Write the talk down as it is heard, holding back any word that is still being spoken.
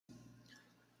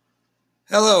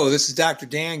Hello, this is Dr.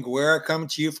 Dan Guerra coming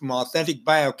to you from Authentic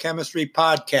Biochemistry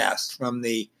Podcast from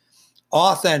the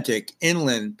authentic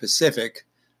inland Pacific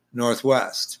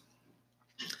Northwest.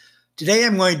 Today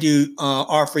I'm going to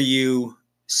offer you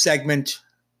segment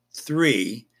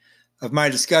 3 of my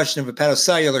discussion of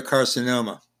hepatocellular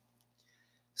carcinoma.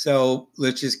 So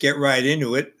let's just get right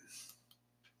into it.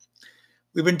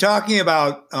 We've been talking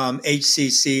about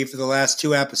HCC for the last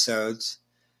 2 episodes.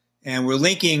 And we're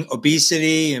linking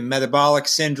obesity and metabolic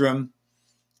syndrome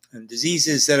and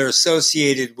diseases that are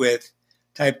associated with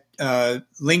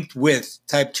linked with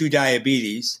type 2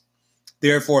 diabetes,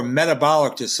 therefore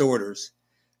metabolic disorders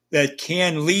that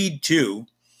can lead to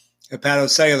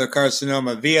hepatocellular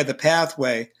carcinoma via the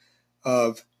pathway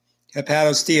of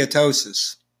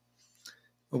hepatosteatosis.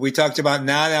 We talked about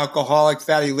non-alcoholic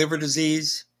fatty liver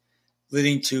disease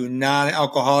leading to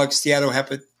non-alcoholic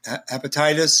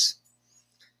steatohepatitis.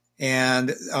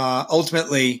 And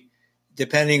ultimately,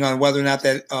 depending on whether or not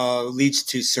that leads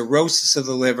to cirrhosis of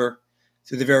the liver,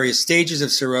 through the various stages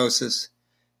of cirrhosis,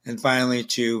 and finally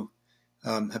to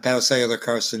hepatocellular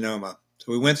carcinoma.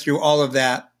 So we went through all of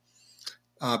that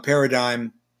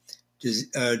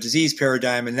disease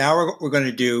paradigm, and now what we're going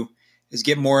to do is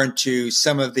get more into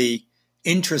some of the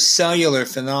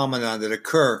intracellular phenomena that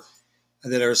occur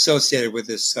that are associated with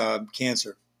this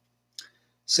cancer.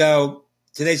 So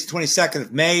today's the 22nd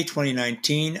of May,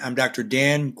 2019. I'm Dr.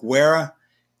 Dan Guerra,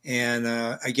 and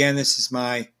again, this is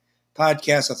my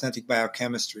podcast, Authentic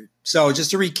Biochemistry. So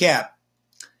just to recap,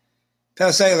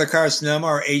 hepatocellular carcinoma,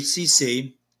 or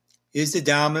HCC, is the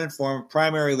dominant form of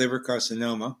primary liver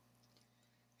carcinoma.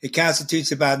 It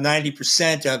constitutes about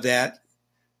 90% of that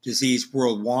disease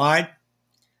worldwide.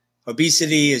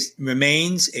 Obesity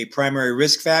remains a primary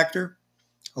risk factor,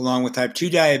 along with type 2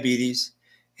 diabetes,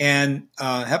 and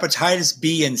hepatitis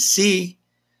B and C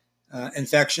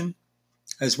infection,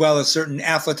 as well as certain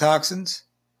aflatoxins,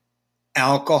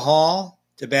 alcohol,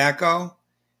 tobacco,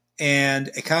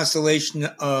 and a constellation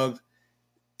of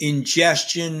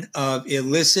ingestion of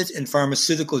illicit and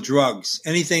pharmaceutical drugs.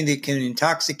 Anything that can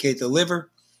intoxicate the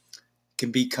liver, can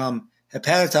become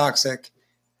hepatotoxic,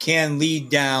 can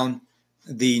lead down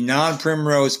the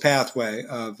non-primrose pathway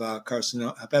of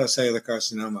hepatocellular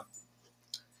carcinoma.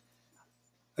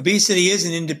 Obesity is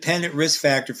an independent risk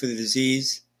factor for the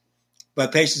disease,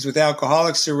 but patients with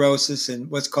alcoholic cirrhosis and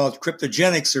what's called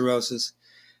cryptogenic cirrhosis,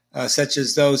 such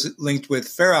as those linked with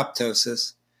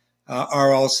ferroptosis,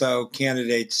 are also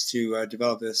candidates to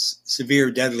develop this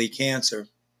severe deadly cancer.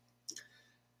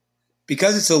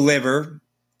 Because it's a liver,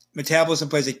 metabolism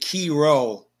plays a key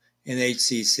role in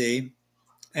HCC,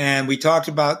 and we talked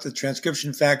about the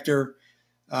transcription factor,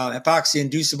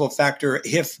 hypoxia-inducible factor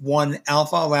HIF-1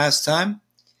 alpha last time.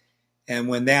 And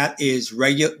when that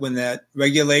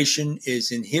regulation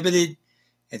is inhibited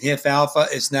and HIF-alpha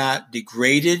is not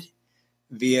degraded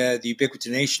via the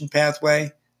ubiquitination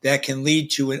pathway, that can lead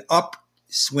to an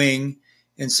upswing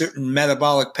in certain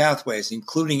metabolic pathways,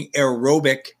 including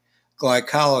aerobic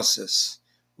glycolysis,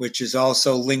 which is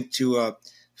also linked to a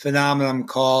phenomenon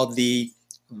called the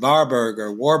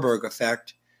Warburg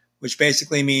effect, which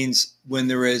basically means when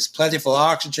there is plentiful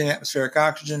oxygen, atmospheric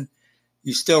oxygen,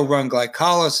 you still run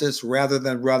glycolysis rather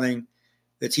than running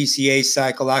the TCA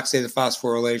cycle, oxidative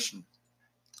phosphorylation.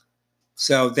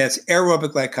 So that's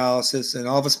aerobic glycolysis, and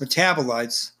all of its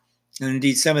metabolites, and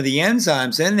indeed some of the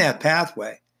enzymes in that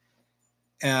pathway,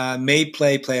 may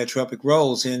play pleiotropic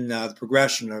roles in the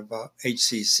progression of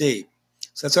HCC.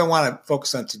 So that's what I want to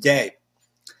focus on today.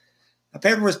 A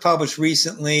paper was published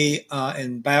recently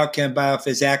in Biochem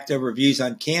Biophys Acta Reviews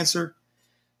on Cancer.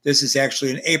 This is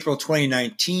actually an April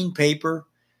 2019 paper.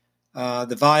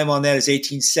 The volume on that is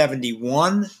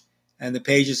 1871, and the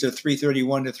pages are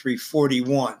 331 to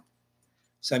 341.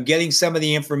 So I'm getting some of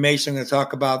the information I'm going to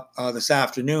talk about this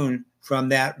afternoon from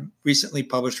that recently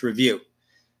published review.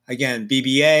 Again,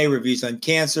 BBA, Reviews on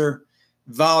Cancer,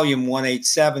 volume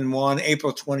 1871,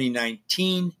 April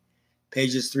 2019,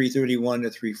 pages 331 to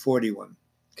 341.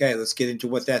 Okay, let's get into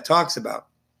what that talks about.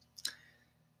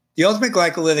 The ultimate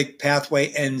glycolytic pathway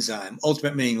enzyme,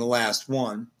 ultimate meaning the last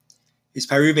one, is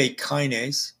pyruvate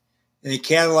kinase, and it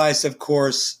catalyzes, of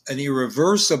course, an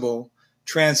irreversible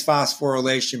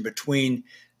transphosphorylation between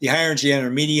the high-energy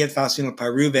intermediate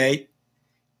phosphatidylpyruvate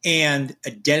and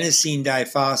adenosine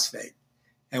diphosphate.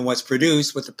 And what's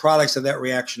produced, what the products of that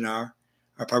reaction are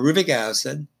pyruvic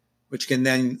acid, which can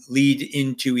then lead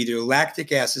into either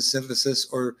lactic acid synthesis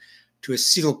or to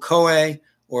acetyl-CoA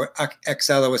or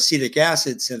oxaloacetic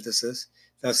acid synthesis.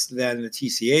 That's that in the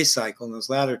TCA cycle in those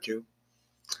latter two.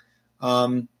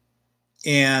 And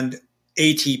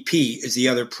ATP is the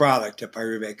other product of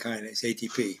pyruvate kinase,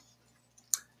 ATP.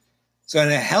 So in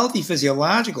a healthy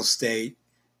physiological state,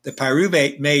 the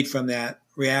pyruvate made from that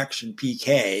reaction,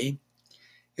 PK,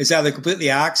 is either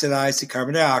completely oxidized to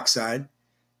carbon dioxide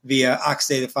via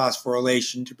oxidative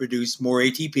phosphorylation to produce more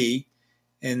ATP,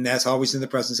 and that's always in the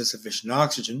presence of sufficient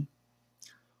oxygen.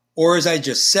 Or, as I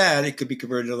just said, it could be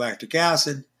converted to lactic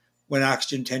acid when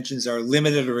oxygen tensions are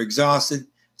limited or exhausted,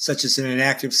 such as in an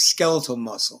active skeletal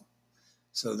muscle.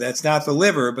 So that's not the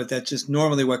liver, but that's just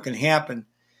normally what can happen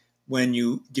when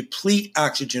you deplete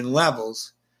oxygen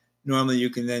levels. Normally you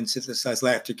can then synthesize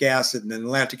lactic acid, and then the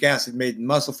lactic acid made in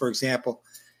muscle, for example,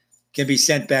 can be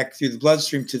sent back through the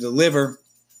bloodstream to the liver,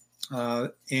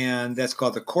 and that's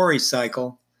called the Cori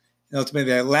cycle. And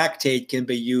ultimately, that lactate can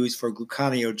be used for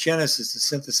gluconeogenesis to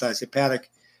synthesize hepatic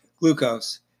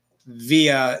glucose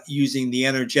via using the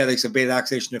energetics of beta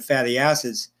oxidation of fatty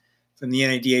acids from the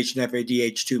NADH and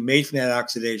FADH2 made from that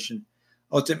oxidation,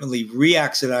 ultimately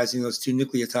reoxidizing those two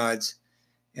nucleotides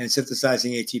and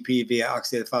synthesizing ATP via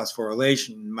oxidative phosphorylation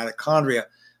in mitochondria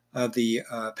of the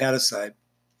hepatocyte.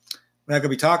 We're not going to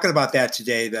be talking about that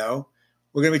today, though.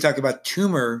 We're going to be talking about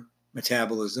tumor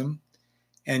metabolism,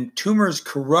 and tumors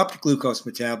corrupt glucose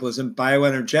metabolism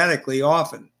bioenergetically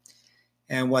often.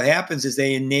 And what happens is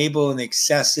they enable an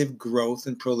excessive growth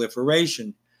and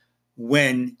proliferation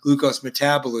when glucose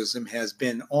metabolism has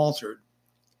been altered.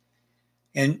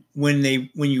 And when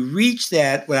you reach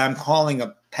that, what I'm calling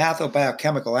a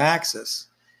pathobiochemical axis,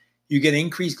 you get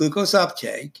increased glucose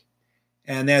uptake,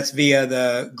 and that's via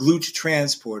the GLUT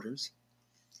transporters,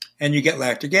 and you get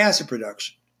lactic acid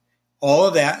production. All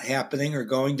of that happening or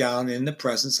going down in the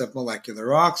presence of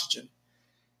molecular oxygen,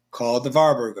 called the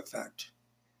Warburg effect.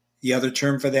 The other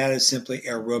term for that is simply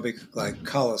aerobic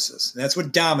glycolysis. And that's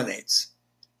what dominates.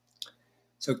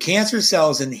 So cancer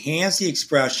cells enhance the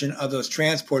expression of those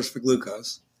transporters for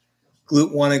glucose.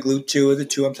 GLUT1 and GLUT2 are the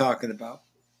two I'm talking about.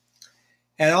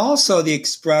 And also the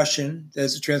expression,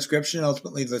 there's the transcription, and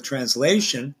ultimately the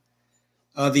translation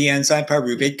of the enzyme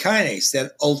pyruvate kinase,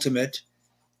 that ultimate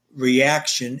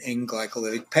reaction in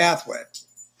glycolytic pathway.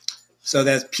 So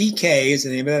that's PK is the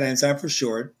name of that enzyme for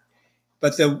short.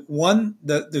 But there's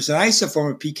an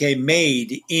isoform of PK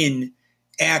made in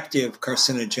active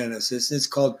carcinogenesis, and it's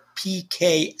called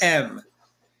PKM.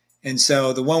 And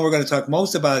so the one we're going to talk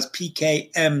most about is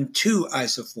PKM2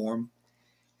 isoform.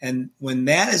 And when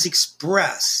that is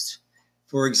expressed,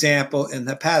 for example, in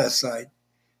the hepatocyte,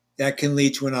 that can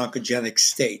lead to an oncogenic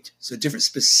state. So a different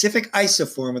specific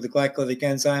isoform of the glycolytic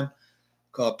enzyme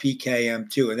called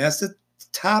PKM2. And that's the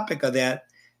topic of that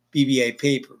BBA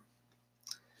paper.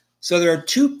 So there are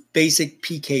two basic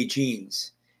PK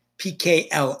genes,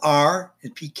 PKLR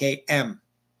and PKM.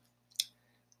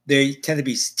 They tend to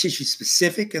be tissue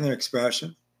specific in their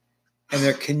expression, and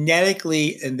they're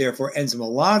kinetically and therefore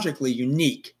enzymologically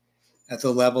unique at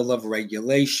the level of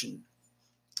regulation.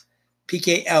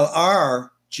 PKLR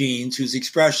genes, whose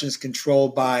expression is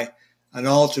controlled by an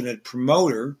alternate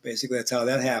promoter, basically that's how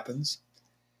that happens,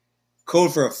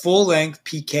 code for a full-length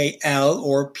PKL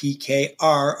or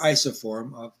PKR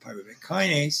isoform of pyruvate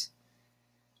kinase,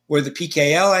 where the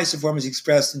PKL isoform is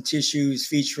expressed in tissues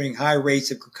featuring high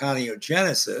rates of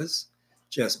gluconeogenesis,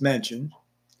 just mentioned,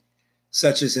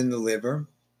 such as in the liver.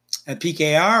 And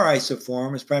PKR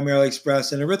isoform is primarily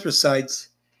expressed in erythrocytes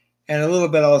and a little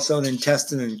bit also in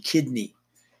intestine and kidney.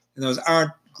 And those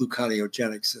aren't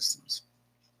gluconeogenic systems.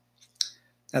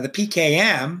 Now the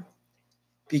PKM1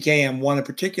 in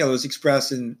particular, is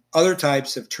expressed in other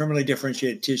types of terminally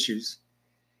differentiated tissues.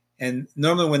 And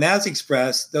normally when that's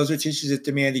expressed, those are tissues that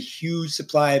demand a huge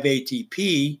supply of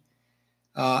ATP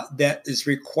that is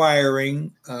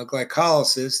requiring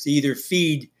glycolysis to either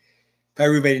feed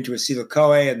pyruvate into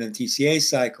acetyl-CoA and then TCA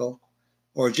cycle,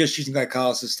 or just using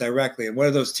glycolysis directly. And what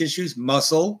are those tissues?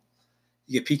 Muscle.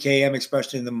 You get PKM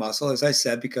expression in the muscle, as I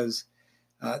said, because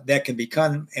that can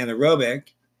become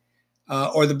anaerobic,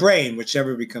 or the brain, which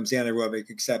never becomes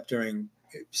anaerobic except during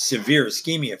severe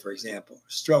ischemia, for example, or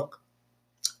stroke.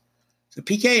 So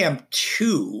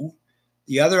PKM2,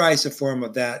 the other isoform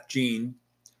of that gene,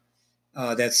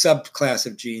 that subclass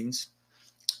of genes,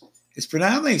 is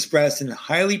predominantly expressed in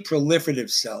highly proliferative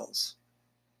cells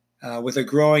with a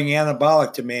growing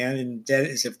anabolic demand, and that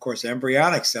is, of course,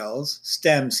 embryonic cells,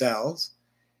 stem cells,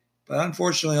 but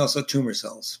unfortunately also tumor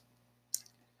cells.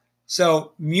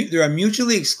 So there are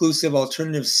mutually exclusive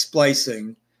alternative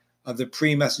splicing of the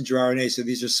pre-messenger RNA. So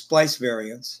these are splice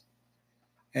variants.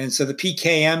 And so the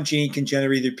PKM gene can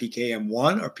generate either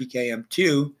PKM1 or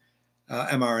PKM2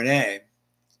 mRNA.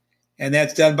 And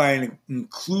that's done by an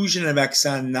inclusion of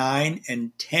exon 9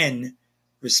 and 10,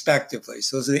 respectively.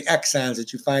 So those are the exons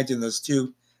that you find in those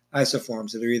two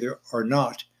isoforms that are either or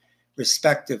not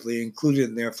respectively, included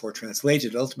and therefore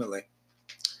translated ultimately.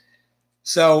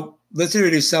 So let's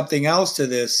introduce something else to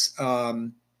this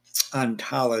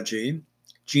ontology,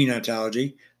 gene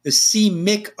ontology. The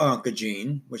c-Myc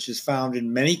oncogene, which is found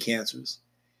in many cancers,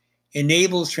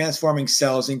 enables transforming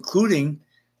cells, including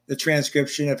the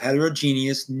transcription of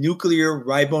heterogeneous nuclear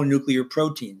ribonuclear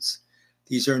proteins.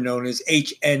 These are known as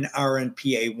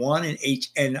hnRNPA1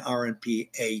 and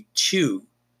hnRNPA2.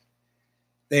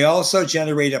 They also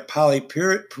generate a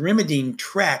polypyrimidine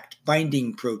tract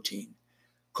binding protein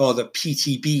called a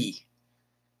PTB.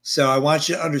 So I want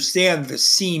you to understand the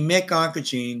c-Myc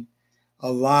oncogene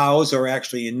allows or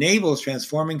actually enables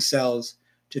transforming cells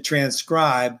to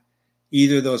transcribe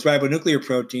either those ribonuclear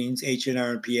proteins,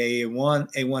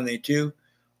 hnRNPA1, A1, A2,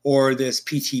 or this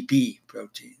PTB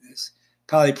protein, this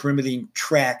polypyrimidine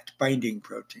tract binding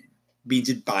protein. Means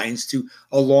it binds to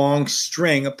a long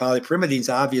string of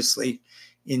polypyrimidines, obviously,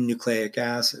 in nucleic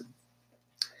acid.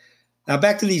 Now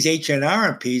back to these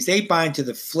hnRNPs, they bind to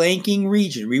the flanking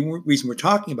region, reason we're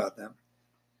talking about them,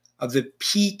 of the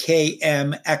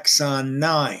PKM exon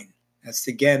 9. That's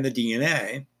again the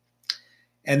DNA.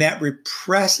 And that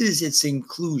represses its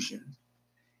inclusion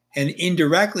and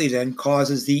indirectly then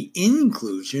causes the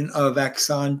inclusion of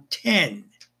exon 10,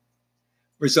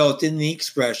 resulting in the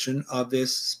expression of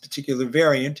this particular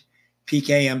variant,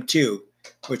 PKM2,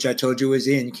 which I told you is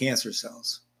in cancer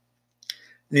cells.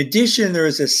 In addition, there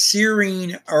is a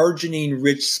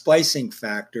serine-arginine-rich splicing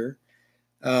factor,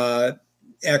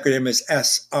 acronym is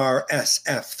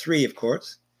SRSF3, of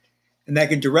course, and that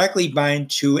can directly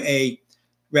bind to a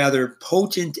rather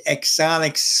potent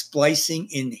exonic splicing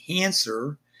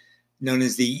enhancer known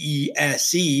as the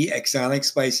ESE, exonic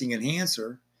splicing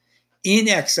enhancer, in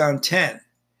exon 10.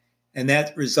 And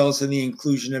that results in the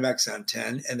inclusion of exon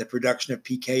 10 and the production of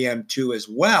PKM2 as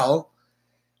well,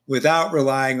 without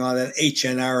relying on an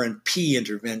hnRNP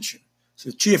intervention.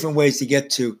 So two different ways to get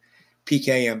to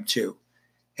PKM2.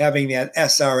 Having that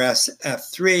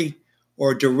SRSF3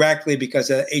 or directly because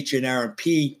of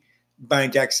hnRNP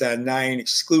bind to exon 9,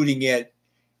 excluding it,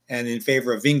 and in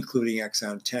favor of including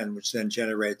exon 10, which then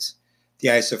generates the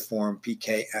isoform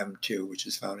PKM2, which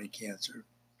is found in cancer.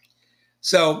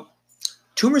 So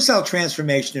tumor cell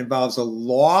transformation involves a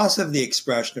loss of the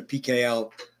expression of PKLR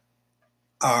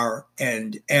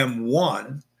and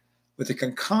M1 with a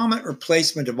concomitant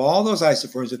replacement of all those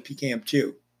isoforms with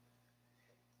PKM2,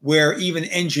 where even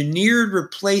engineered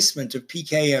replacement of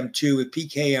PKM2 with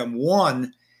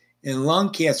PKM1 in lung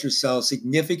cancer cells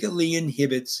significantly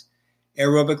inhibits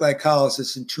aerobic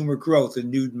glycolysis and tumor growth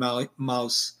in nude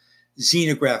mouse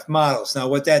xenograft models. Now,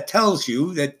 what that tells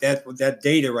you, that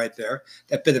data right there,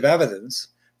 that bit of evidence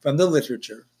from the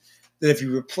literature, that if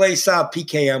you replace out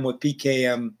PKM with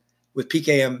PKM,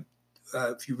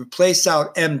 if you replace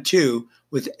out M2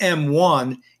 with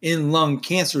M1 in lung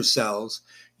cancer cells,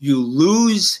 you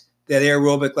lose that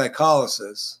aerobic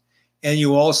glycolysis, and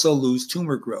you also lose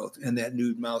tumor growth in that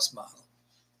nude mouse model.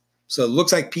 So it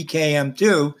looks like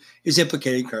PKM2 is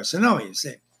implicated in carcinoma, you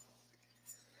see.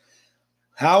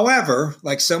 However,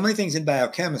 like so many things in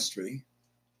biochemistry,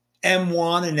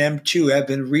 M1 and M2 have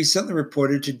been recently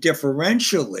reported to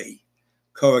differentially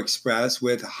co-express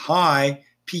with high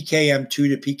PKM2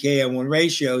 to PKM1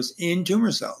 ratios in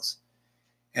tumor cells.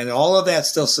 And all of that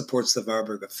still supports the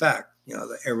Warburg effect,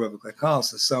 the aerobic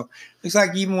glycolysis. So it looks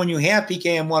like even when you have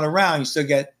PKM1 around, you still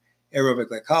get aerobic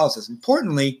glycolysis.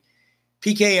 Importantly,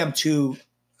 PKM2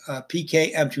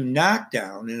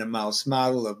 knockdown in a mouse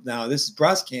model of, now this is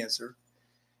breast cancer,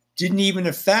 didn't even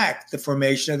affect the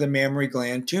formation of the mammary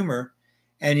gland tumor.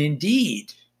 And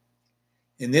indeed,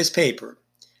 in this paper,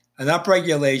 an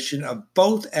upregulation of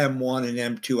both M1 and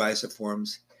M2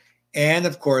 isoforms, and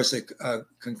of course, a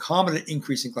concomitant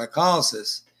increase in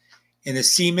glycolysis in a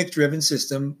c-Myc-driven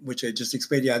system, which I just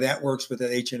explained to you how that works with an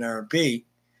hnRNP,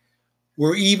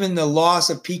 where even the loss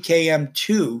of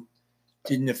PKM2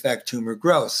 didn't affect tumor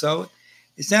growth. So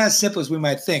it's not as simple as we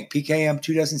might think.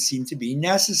 PKM2 doesn't seem to be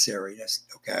necessary,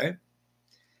 okay?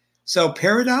 So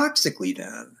paradoxically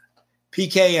then,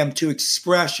 PKM2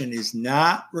 expression is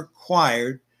not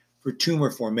required for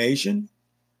tumor formation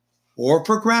or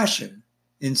progression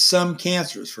in some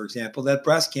cancers. For example, that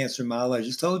breast cancer model I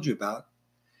just told you about,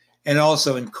 and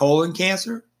also in colon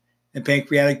cancer and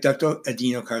pancreatic ductal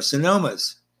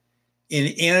adenocarcinomas,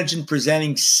 in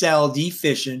antigen-presenting cell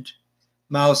deficient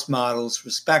mouse models,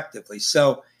 respectively.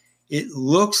 So it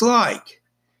looks like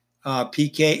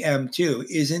PKM2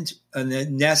 isn't a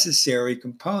necessary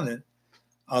component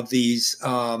of these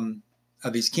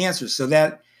cancers. So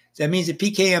that means that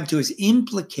PKM2 is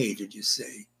implicated, you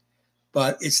see,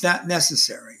 but it's not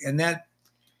necessary. And that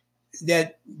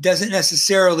that doesn't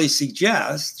necessarily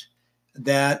suggest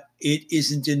that it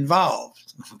isn't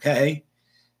involved, okay?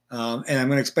 And I'm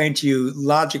going to explain to you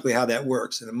logically how that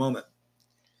works in a moment.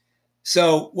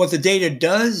 So what the data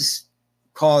does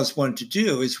cause one to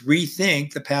do is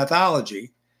rethink the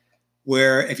pathology,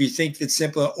 where if you think that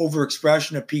simple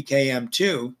overexpression of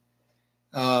PKM2,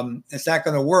 it's not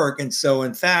going to work. And so,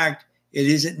 in fact, it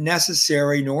isn't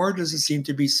necessary, nor does it seem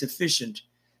to be sufficient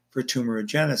for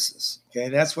tumorigenesis. Okay,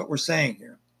 that's what we're saying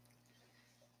here.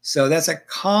 So that's a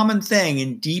common thing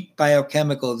in deep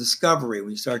biochemical discovery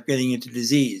when you start getting into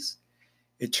disease.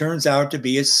 It turns out to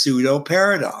be a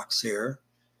pseudo-paradox here.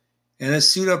 And a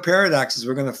pseudo-paradox, as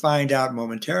we're going to find out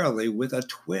momentarily, with a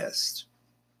twist.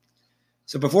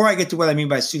 So before I get to what I mean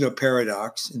by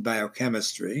pseudo-paradox in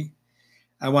biochemistry,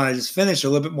 I want to just finish a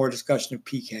little bit more discussion of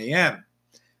PKM.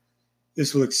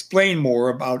 This will explain more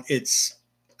about its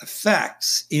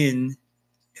effects in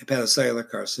hepatocellular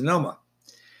carcinoma.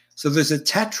 So there's a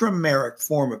tetrameric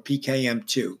form of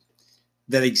PKM2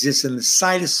 that exists in the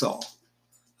cytosol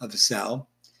of the cell,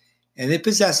 and it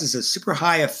possesses a super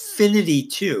high affinity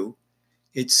to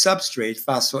its substrate,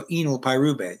 phosphoenol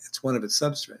pyruvate. It's one of its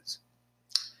substrates.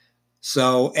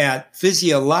 So at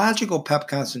physiological PEP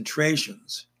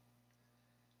concentrations,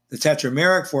 the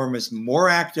tetrameric form is more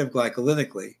active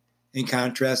glycolytically in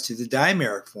contrast to the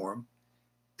dimeric form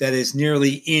that is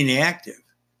nearly inactive.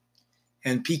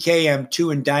 And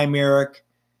PKM2 and dimeric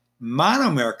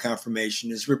monomeric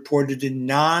conformation is reported in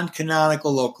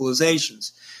non-canonical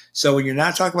localizations. So when you're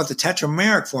not talking about the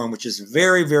tetrameric form, which is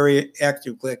very, very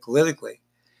active glycolytically,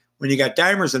 when you got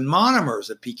dimers and monomers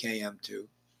of PKM2,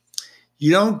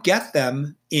 you don't get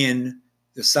them in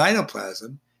the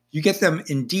cytoplasm. You get them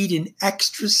indeed in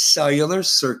extracellular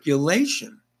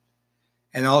circulation.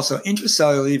 And also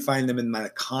intracellularly, you find them in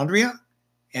mitochondria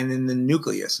and in the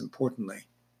nucleus, importantly.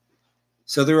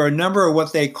 So there are a number of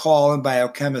what they call in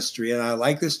biochemistry, and I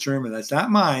like this term, and that's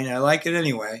not mine, I like it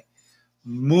anyway,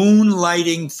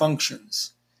 moonlighting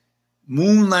functions.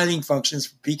 Moonlighting functions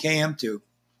for PKM2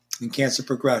 in cancer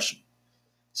progression.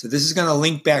 So this is going to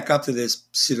link back up to this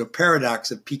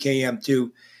pseudo-paradox of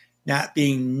PKM2 not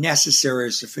being necessary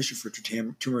or sufficient for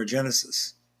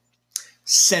tumorigenesis.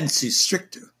 Sensu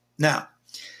stricto. Now,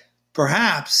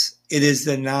 perhaps it is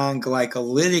the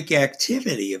non-glycolytic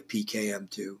activity of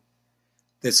PKM2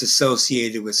 that's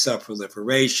associated with cell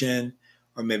proliferation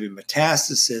or maybe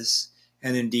metastasis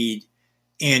and indeed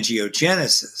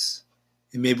angiogenesis.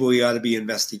 And maybe we ought to be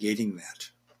investigating that.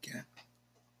 Okay.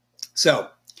 So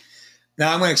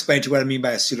now I'm going to explain to you what I mean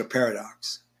by a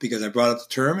pseudoparadox, because I brought up the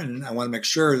term and I want to make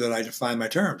sure that I define my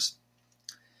terms.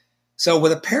 So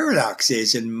what a paradox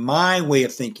is, in my way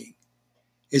of thinking,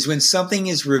 is when something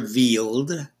is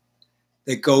revealed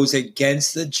that goes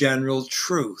against the general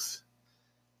truth,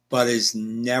 but is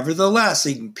nevertheless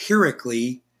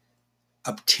empirically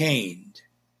obtained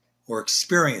or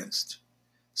experienced.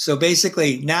 So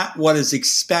basically, not what is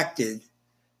expected,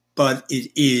 but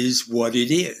it is what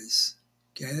it is.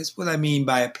 Okay, that's what I mean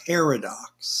by a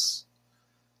paradox.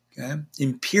 Okay,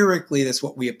 empirically, that's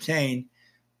what we obtain,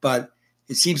 but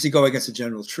it seems to go against the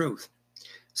general truth.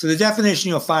 So the definition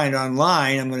you'll find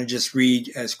online, I'm going to just read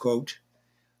as, quote,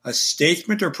 a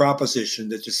statement or proposition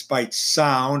that despite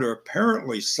sound or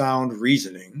apparently sound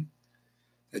reasoning,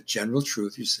 the general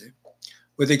truth, you see,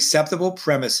 with acceptable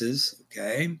premises,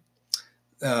 okay,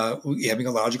 having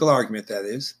a logical argument, that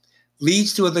is,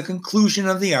 leads to the conclusion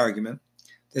of the argument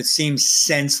that seems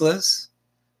senseless,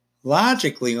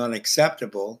 logically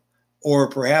unacceptable, or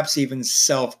perhaps even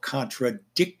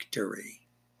self-contradictory.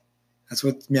 That's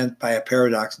what's meant by a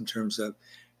paradox in terms of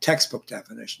textbook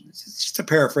definitions. It's just a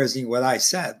paraphrasing what I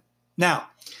said. Now,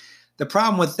 the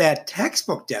problem with that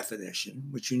textbook definition,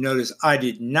 which you notice I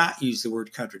did not use the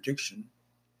word contradiction,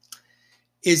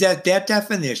 is that that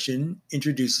definition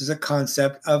introduces a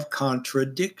concept of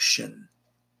contradiction.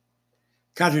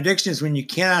 Contradiction is when you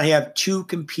cannot have two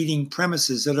competing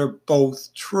premises that are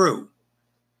both true,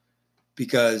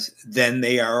 because then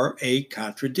they are a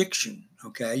contradiction.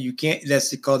 Okay, you can't.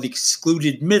 That's called the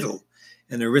excluded middle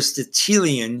in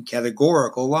Aristotelian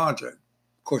categorical logic.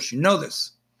 Of course, you know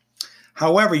this.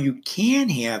 However, you can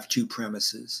have two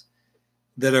premises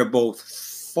that are both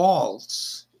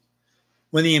false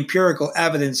when the empirical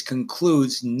evidence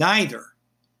concludes neither.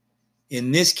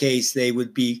 In this case, they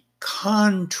would be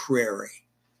contrary,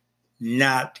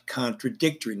 not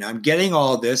contradictory. Now, I'm getting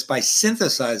all this by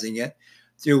synthesizing it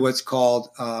through what's called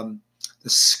the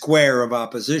square of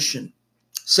opposition.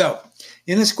 So,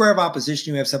 in the square of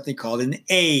opposition, you have something called an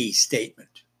A statement.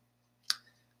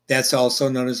 That's also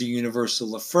known as a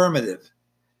universal affirmative.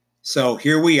 So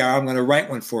here we are. I'm going to write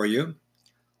one for you.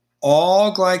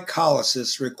 all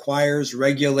glycolysis requires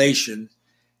regulation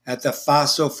at the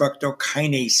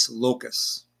phosphofructokinase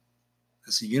locus.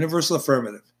 That's a universal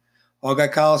affirmative. All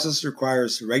glycolysis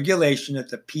requires regulation at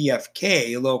the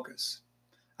PFK locus.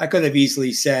 I could have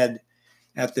easily said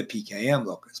at the PKM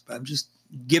locus, but I'm just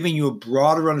giving you a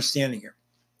broader understanding here.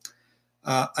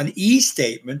 An E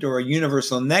statement or a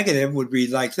universal negative would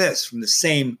read like this from the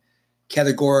same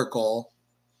categorical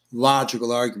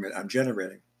logical argument I'm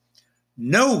generating.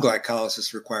 No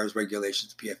glycolysis requires regulation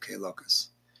at the PFK locus.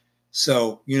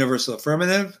 So universal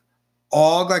affirmative,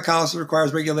 all glycolysis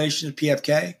requires regulation at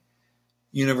PFK.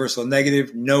 Universal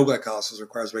negative, no glycolysis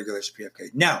requires regulation at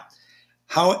PFK. Now,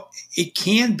 how it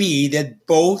can be that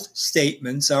both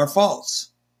statements are false,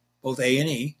 both A and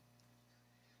E,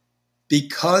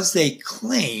 because they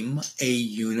claim a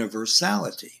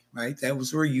universality, right? That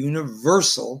was were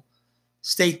universal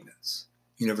statements,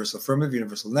 universal affirmative,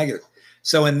 universal negative.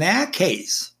 So in that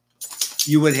case,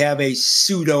 you would have a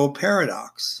pseudo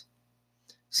paradox,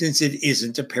 since it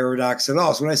isn't a paradox at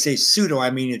all. So when I say pseudo, I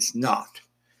mean it's not.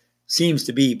 Seems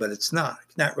to be, but it's not.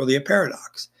 It's not really a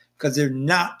paradox because they're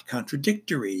not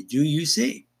contradictory. Do you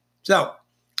see? So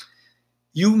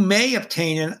you may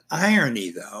obtain an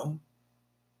irony, though,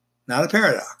 not a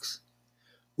paradox,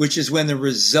 which is when the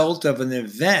result of an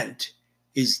event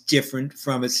is different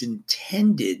from its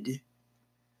intended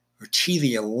or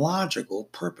teleological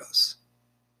purpose.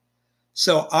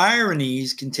 So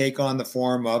ironies can take on the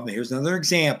form of, here's another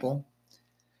example,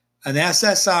 an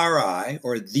SSRI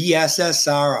or the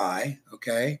SSRI,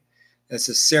 okay, that's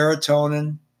a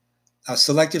selective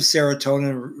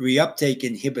serotonin reuptake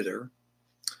inhibitor,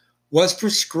 was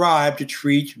prescribed to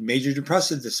treat major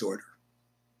depressive disorder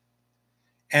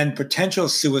and potential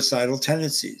suicidal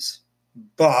tendencies,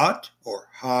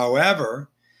 however,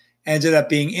 ended up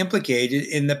being implicated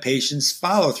in the patient's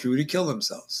follow-through to kill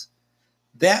themselves.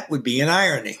 That would be an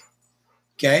irony,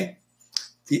 okay?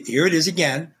 Here it is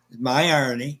again, my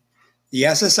irony. The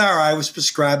SSRI was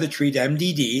prescribed to treat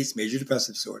MDD, it's major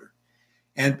depressive disorder,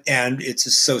 and its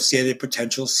associated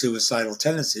potential suicidal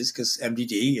tendencies, because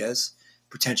MDD has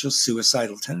potential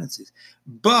suicidal tendencies,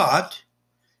 but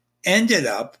ended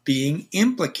up being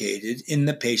implicated in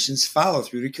the patient's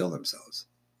follow-through to kill themselves.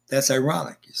 That's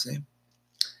ironic, you see.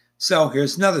 So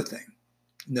here's another thing,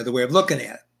 another way of looking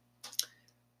at it.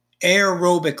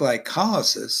 Aerobic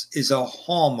glycolysis is a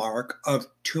hallmark of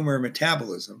tumor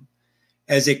metabolism,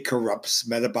 as it corrupts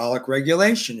metabolic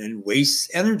regulation and wastes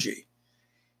energy,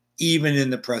 even in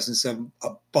the presence of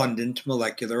abundant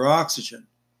molecular oxygen.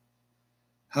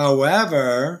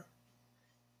 However,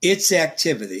 its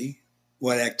activity,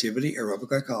 what activity? Aerobic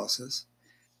glycolysis,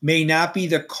 may not be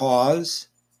the cause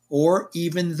or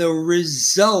even the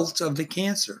result of the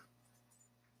cancer,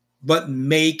 but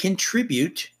may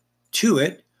contribute to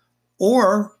it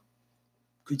or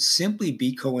could simply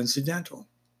be coincidental.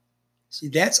 See,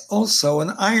 that's also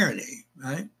an irony,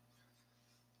 right?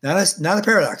 Not a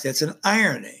paradox, that's an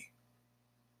irony.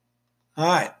 All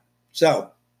right,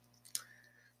 so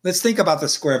let's think about the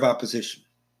square of opposition,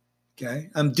 okay?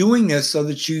 I'm doing this so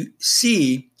that you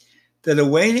see that a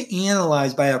way to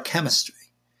analyze biochemistry,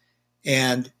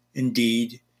 and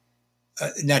indeed,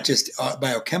 not just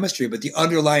biochemistry, but the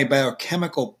underlying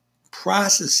biochemical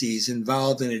processes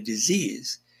involved in a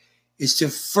disease, is to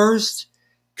first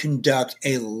conduct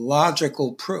a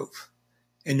logical proof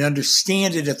and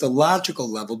understand it at the logical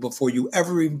level before you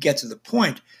ever even get to the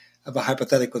point of a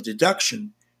hypothetical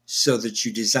deduction, so that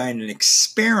you design an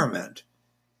experiment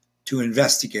to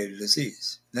investigate a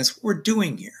disease. And that's what we're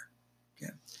doing here.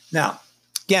 Okay. Now,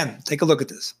 again, take a look at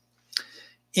this.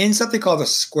 In something called a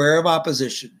square of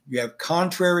opposition, you have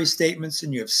contrary statements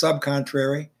and you have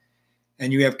subcontrary,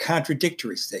 and you have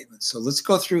contradictory statements. So let's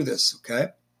go through this, okay?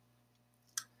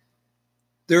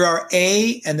 There are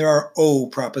A and there are O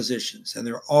propositions, and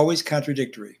they're always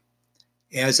contradictory,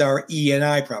 as are E and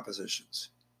I propositions.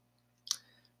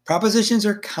 Propositions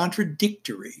are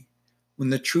contradictory when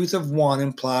the truth of one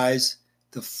implies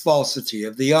the falsity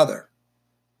of the other.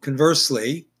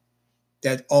 Conversely,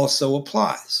 that also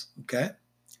applies, okay?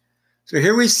 So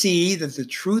here we see that the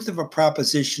truth of a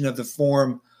proposition of the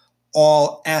form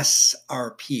all S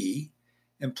are P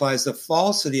implies the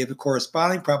falsity of the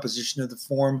corresponding proposition of the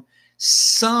form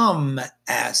some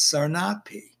S are not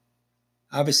P.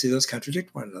 Obviously, those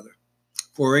contradict one another.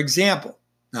 For example,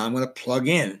 now I'm going to plug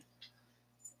in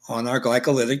on our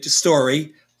glycolytic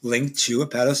story linked to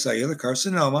hepatocellular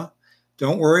carcinoma.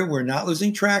 Don't worry, we're not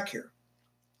losing track here.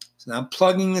 So now I'm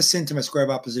plugging this into my square of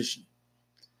opposition.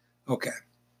 Okay.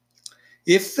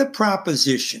 If the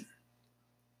proposition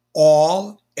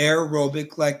all aerobic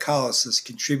glycolysis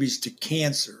contributes to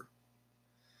cancer,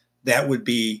 that would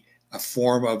be a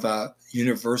form of a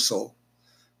universal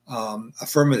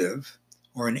affirmative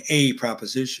or an A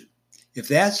proposition. If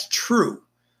that's true,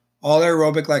 all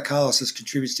aerobic glycolysis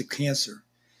contributes to cancer,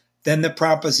 then the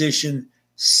proposition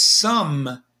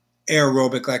some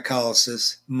aerobic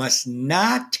glycolysis must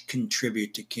not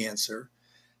contribute to cancer,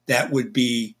 that would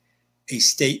be a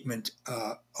statement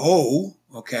O,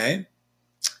 okay,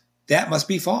 that must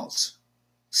be false.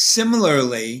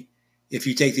 Similarly, if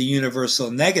you take the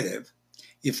universal negative,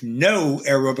 if no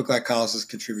aerobic glycolysis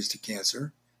contributes to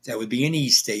cancer, that would be an E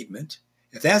statement.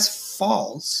 If that's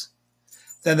false,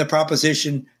 then the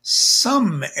proposition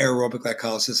some aerobic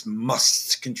glycolysis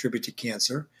must contribute to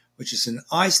cancer, which is an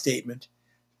I statement,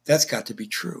 that's got to be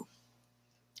true.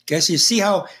 Okay, so you see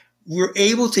how we're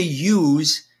able to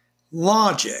use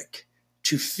logic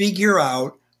to figure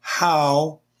out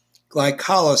how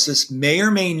glycolysis may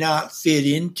or may not fit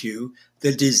into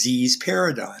the disease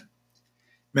paradigm.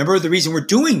 Remember, the reason we're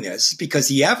doing this is because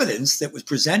the evidence that was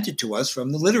presented to us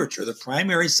from the literature, the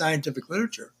primary scientific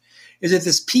literature, is that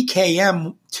this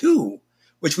PKM2,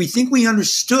 which we think we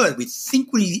understood, we think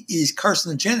is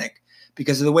carcinogenic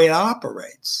because of the way it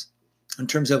operates in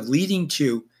terms of leading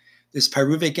to this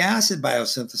pyruvic acid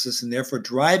biosynthesis and therefore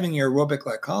driving aerobic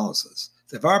glycolysis,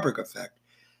 the Warburg effect,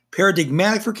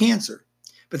 paradigmatic for cancer.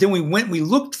 But then we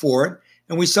looked for it,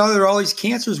 and we saw there are all these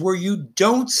cancers where you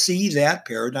don't see that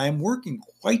paradigm working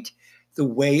quite the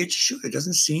way it should. It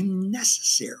doesn't seem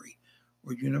necessary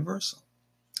or universal.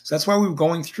 So that's why we were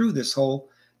going through this whole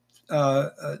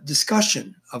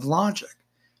discussion of logic.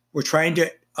 We're trying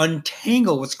to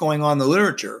untangle what's going on in the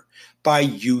literature by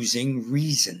using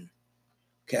reason.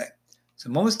 Okay, so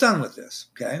I'm almost done with this,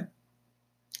 okay?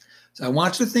 So I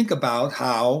want you to think about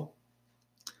how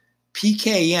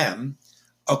PKM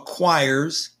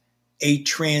acquires a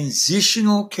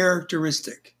transitional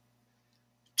characteristic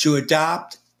to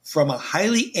adopt from a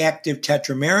highly active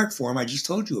tetrameric form I just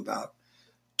told you about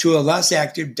to a less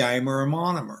active dimer or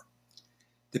monomer.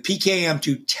 The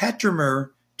PKM2 tetramer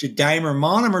to dimer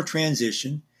monomer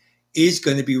transition is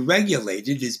going to be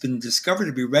regulated, it's been discovered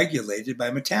to be regulated by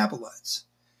metabolites,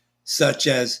 such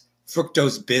as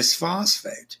fructose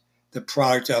bisphosphate, the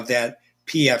product of that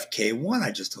PFK1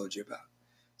 I just told you about.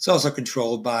 It's also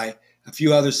controlled by a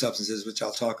few other substances, which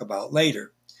I'll talk about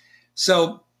later.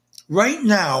 So right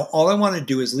now, all I want to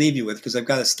do is leave you with, because I've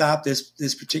got to stop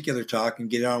this particular talk and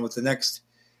get on with the next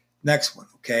one,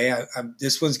 okay?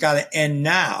 This one's got to end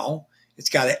now. It's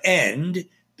got to end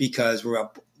because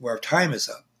our time is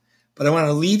up. But I want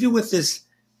to leave you with this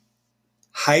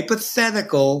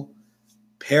hypothetical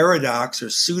paradox or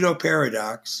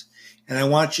pseudo-paradox, and I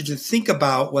want you to think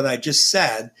about what I just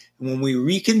said. And when we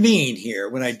reconvene here,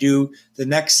 when I do the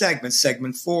next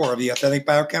segment 4 of the Authentic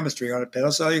Biochemistry on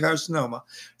hepatocellular carcinoma,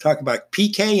 talking about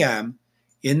PKM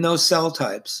in those cell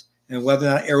types and whether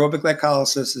or not aerobic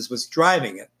glycolysis is what's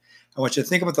driving it, I want you to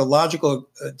think about the logical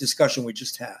discussion we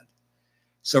just had.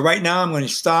 So right now I'm going to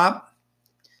stop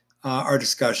our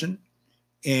discussion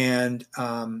and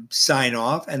sign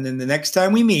off. And then the next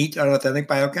time we meet on Authentic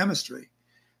Biochemistry,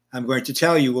 I'm going to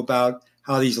tell you about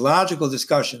how these logical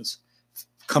discussions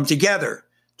come together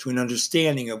to an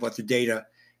understanding of what the data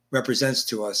represents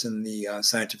to us in the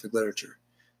scientific literature.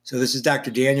 So this is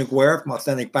Dr. Daniel Guerra from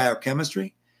Authentic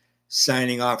Biochemistry,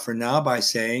 signing off for now by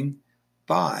saying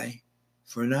bye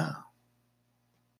for now.